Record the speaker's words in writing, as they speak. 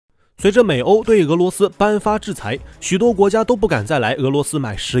随着美欧对俄罗斯颁发制裁，许多国家都不敢再来俄罗斯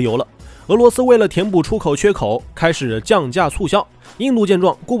买石油了。俄罗斯为了填补出口缺口，开始降价促销。印度见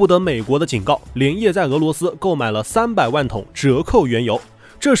状，顾不得美国的警告，连夜在俄罗斯购买了300万桶折扣原油。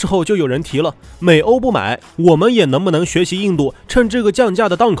这时候就有人提了，美欧不买，我们也能不能学习印度，趁这个降价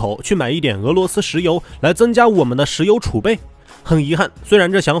的档口去买一点俄罗斯石油，来增加我们的石油储备？很遗憾，虽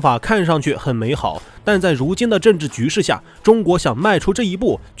然这想法看上去很美好，但在如今的政治局势下，中国想迈出这一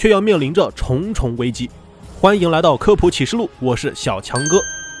步，却要面临着重重危机。欢迎来到科普启示录，我是小强哥。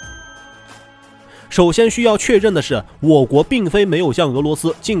首先需要确认的是，我国并非没有向俄罗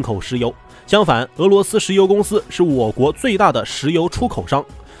斯进口石油，相反，俄罗斯石油公司是我国最大的石油出口商。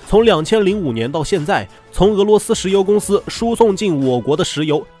从2005年到现在，从俄罗斯石油公司输送进我国的石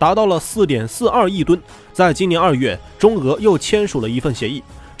油达到了4.42亿吨。在今年2月，中俄又签署了一份协议，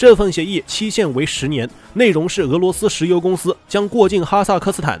这份协议期限为10年，内容是俄罗斯石油公司将过境哈萨克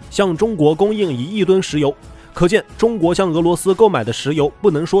斯坦，向中国供应1亿吨石油。可见，中国向俄罗斯购买的石油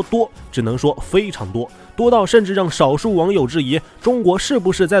不能说多，只能说非常多，多到甚至让少数网友质疑中国是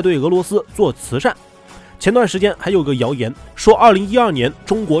不是在对俄罗斯做慈善。前段时间还有个谣言说，2012年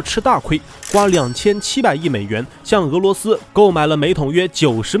中国吃大亏，花2700亿美元向俄罗斯购买了每桶约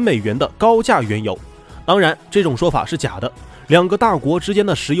90美元的高价原油。当然，这种说法是假的。两个大国之间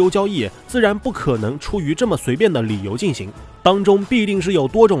的石油交易自然不可能出于这么随便的理由进行，当中必定是有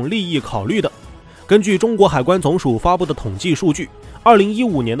多种利益考虑的。根据中国海关总署发布的统计数据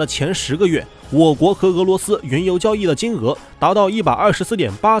，2015年的前10个月，我国和俄罗斯原油交易的金额达到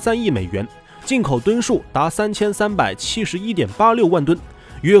124.83亿美元，进口吨数达3371.86万吨，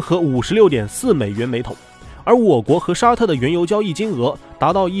约合56.4美元每桶。而我国和沙特的原油交易金额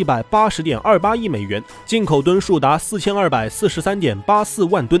达到180.28亿美元，进口吨数达4243.84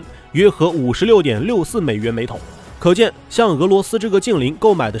万吨，约合56.64美元每桶。可见，向俄罗斯这个近邻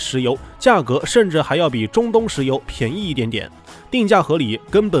购买的石油价格甚至还要比中东石油便宜一点点，定价合理，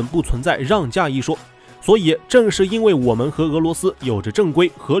根本不存在让价一说。所以，正是因为我们和俄罗斯有着正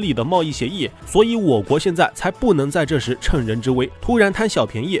规合理的贸易协议，所以我国现在才不能在这时趁人之危，突然贪小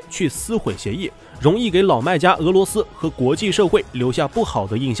便宜去撕毁协议，容易给老卖家俄罗斯和国际社会留下不好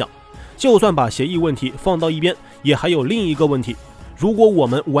的印象。就算把协议问题放到一边，也还有另一个问题：如果我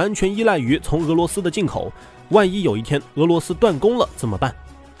们完全依赖于从俄罗斯的进口，万一有一天俄罗斯断供了怎么办？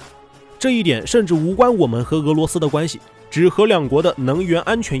这一点甚至无关我们和俄罗斯的关系，只和两国的能源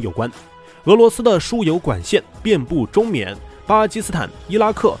安全有关。俄罗斯的输油管线遍布中缅、巴基斯坦、伊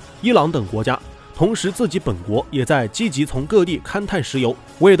拉克、伊朗等国家，同时自己本国也在积极从各地勘探石油，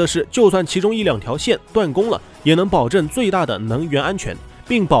为的是就算其中1-2条线断供了，也能保证最大的能源安全，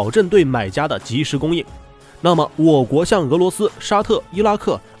并保证对买家的及时供应。那么，我国向俄罗斯、沙特、伊拉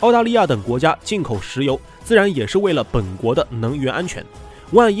克、澳大利亚等国家进口石油，自然也是为了本国的能源安全。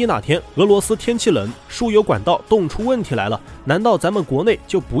万一哪天俄罗斯天气冷，输油管道冻出问题来了，难道咱们国内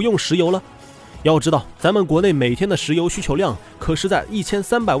就不用石油了？要知道，咱们国内每天的石油需求量可是在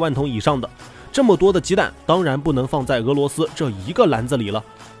1300万桶以上的，这么多的鸡蛋当然不能放在俄罗斯这一个篮子里了。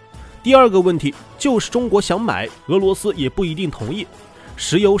第二个问题就是中国想买，俄罗斯也不一定同意。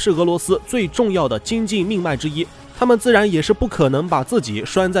石油是俄罗斯最重要的经济命脉之一，他们自然也是不可能把自己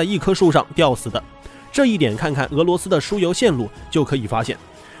拴在一棵树上吊死的。这一点看看俄罗斯的输油线路就可以发现，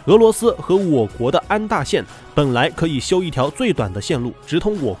俄罗斯和我国的安大线本来可以修一条最短的线路直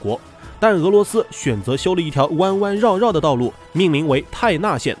通我国，但俄罗斯选择修了一条弯弯绕绕的道路，命名为泰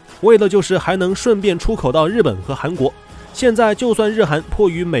纳线，为的就是还能顺便出口到日本和韩国。现在就算日韩迫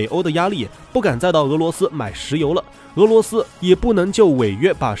于美欧的压力，不敢再到俄罗斯买石油了，俄罗斯也不能就违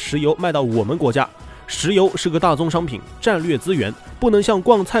约把石油卖到我们国家。石油是个大宗商品，战略资源，不能像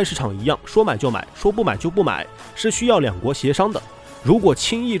逛菜市场一样说买就买，说不买就不买，是需要两国协商的。如果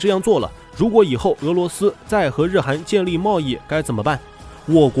轻易这样做了，如果以后俄罗斯再和日韩建立贸易，该怎么办？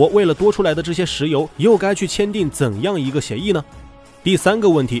我国为了多出来的这些石油，又该去签订怎样一个协议呢？第三个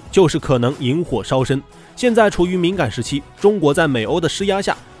问题就是可能引火烧身。现在处于敏感时期，中国在美欧的施压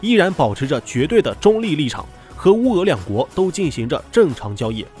下，依然保持着绝对的中立立场，和乌俄两国都进行着正常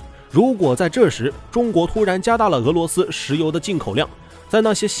交易。如果在这时中国突然加大了俄罗斯石油的进口量，在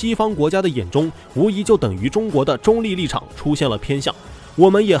那些西方国家的眼中，无疑就等于中国的中立立场出现了偏向，我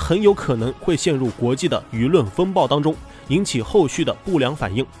们也很有可能会陷入国际的舆论风暴当中，引起后续的不良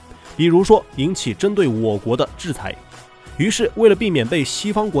反应，比如说引起针对我国的制裁。于是为了避免被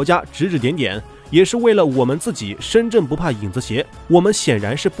西方国家指指点点，也是为了我们自己身正不怕影子斜，我们显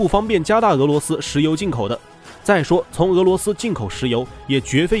然是不方便加大俄罗斯石油进口的。再说，从俄罗斯进口石油也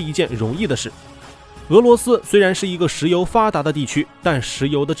绝非一件容易的事。俄罗斯虽然是一个石油发达的地区，但石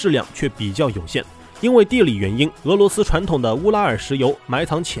油的质量却比较有限，因为地理原因，俄罗斯传统的乌拉尔石油埋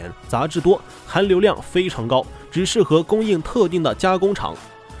藏浅、杂质多、含硫量非常高，只适合供应特定的加工厂。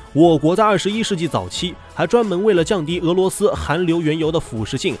我国在21世纪早期还专门为了降低俄罗斯含硫原油的腐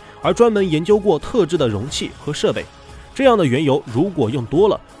蚀性而专门研究过特制的容器和设备。这样的原油如果用多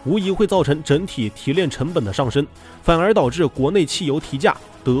了，无疑会造成整体提炼成本的上升，反而导致国内汽油提价，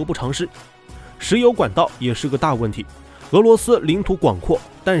得不偿失。石油管道也是个大问题。俄罗斯领土广阔，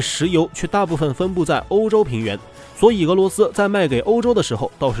但石油却大部分分布在欧洲平原，所以俄罗斯在卖给欧洲的时候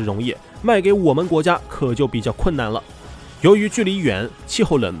倒是容易，卖给我们国家可就比较困难了。由于距离远、气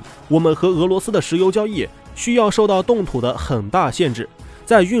候冷，我们和俄罗斯的石油交易需要受到冻土的很大限制，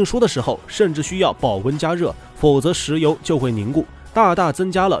在运输的时候甚至需要保温加热，否则石油就会凝固，大大增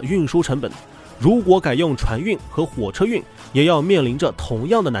加了运输成本。如果改用船运和火车运，也要面临着同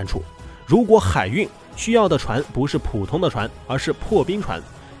样的难处。如果海运需要的船不是普通的船，而是破冰船，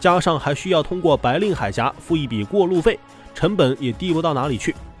加上还需要通过白令海峡付一笔过路费，成本也低不到哪里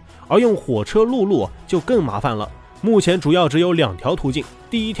去。而用火车陆路就更麻烦了。目前主要只有2条途径，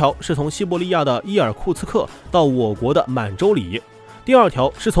第一条是从西伯利亚的伊尔库茨克到我国的满洲里，第二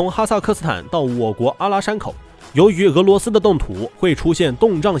条是从哈萨克斯坦到我国阿拉山口。由于俄罗斯的冻土会出现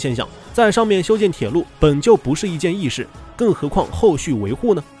冻胀现象，在上面修建铁路本就不是一件易事，更何况后续维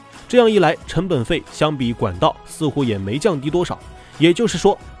护呢？这样一来，成本费相比管道似乎也没降低多少。也就是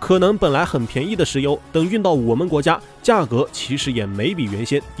说，可能本来很便宜的石油，等运到我们国家，价格其实也没比原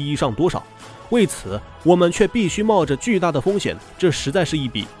先低上多少。为此，我们却必须冒着巨大的风险，这实在是一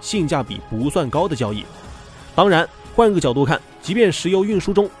笔性价比不算高的交易。当然，换个角度看，即便石油运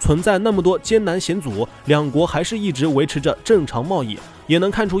输中存在那么多艰难险阻，两国还是一直维持着正常贸易，也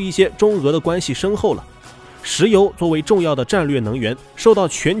能看出一些中俄的关系深厚了。石油作为重要的战略能源，受到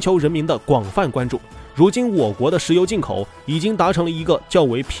全球人民的广泛关注。如今我国的石油进口已经达成了一个较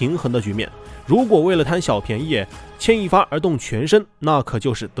为平衡的局面，如果为了贪小便宜，牵一发而动全身，那可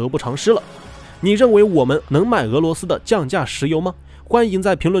就是得不偿失了。你认为我们能买俄罗斯的降价石油吗？欢迎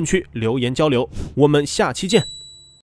在评论区留言交流，我们下期见。